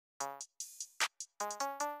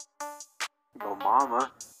Yo,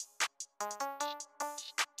 mama.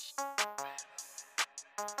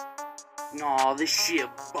 Aw, this shit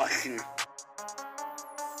busting.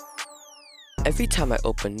 Every time I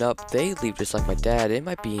open up, they leave just like my dad. It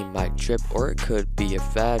might be my trip or it could be a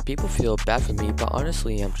fad. People feel bad for me, but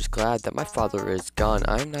honestly I'm just glad that my father is gone.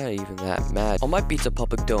 I'm not even that mad. All my beats are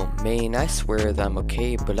public domain. I swear that I'm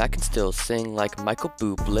okay, but I can still sing like Micheal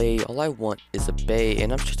bublé. All I want is a bay,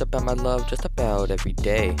 and I'm stressed about my love just about every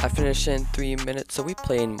day. I finish in 3 minutes, so we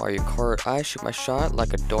play in Mario Kart. I shoot my shot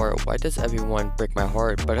like a dart. Why does everyone break my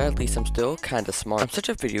heart? But at least I'm still kinda smart. I'm such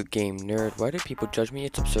a video game nerd. Why do people judge me?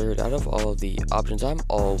 It's absurd. Out of all of the options, I'm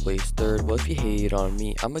always third. Well, if you hate on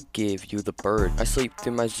me, I'ma give you the bird. I sleep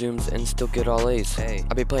through my zooms and still get all A's. Hey,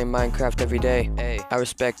 I be playing Minecraft every day. Hey, I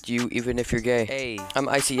respect you even if you're gay. Hey, I'm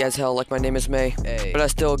icy as hell like my name is May. Hey, but I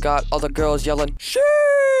still got all the girls yelling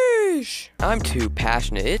sheesh. I'm too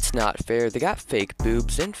passionate, it's not fair. They got fake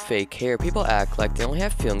boobs and fake hair. People act like they only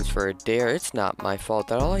have feelings for a dare. It's not my fault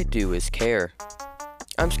that all I do is care.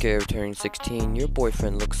 I'm scared of turning 16. Your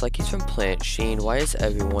boyfriend looks like he's from Plant Sheen. Why is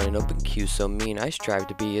everyone in open queue so mean? I strive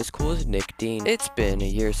to be as cool as Nick Dean. It's been a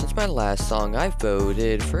year since my last song. I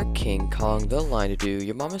voted for King Kong. The line to do,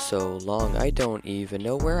 your mom is so long. I don't even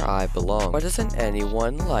know where I belong. Why doesn't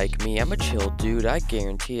anyone like me? I'm a chill dude, I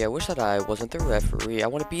guarantee. I wish that I wasn't the referee. I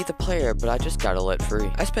want to be the player, but I just gotta let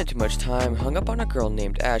free. I spent too much time hung up on a girl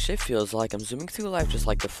named Ash. It feels like I'm zooming through life just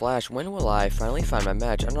like the Flash. When will I finally find my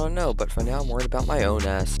match? I don't know, but for now I'm worried about my own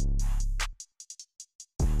ass.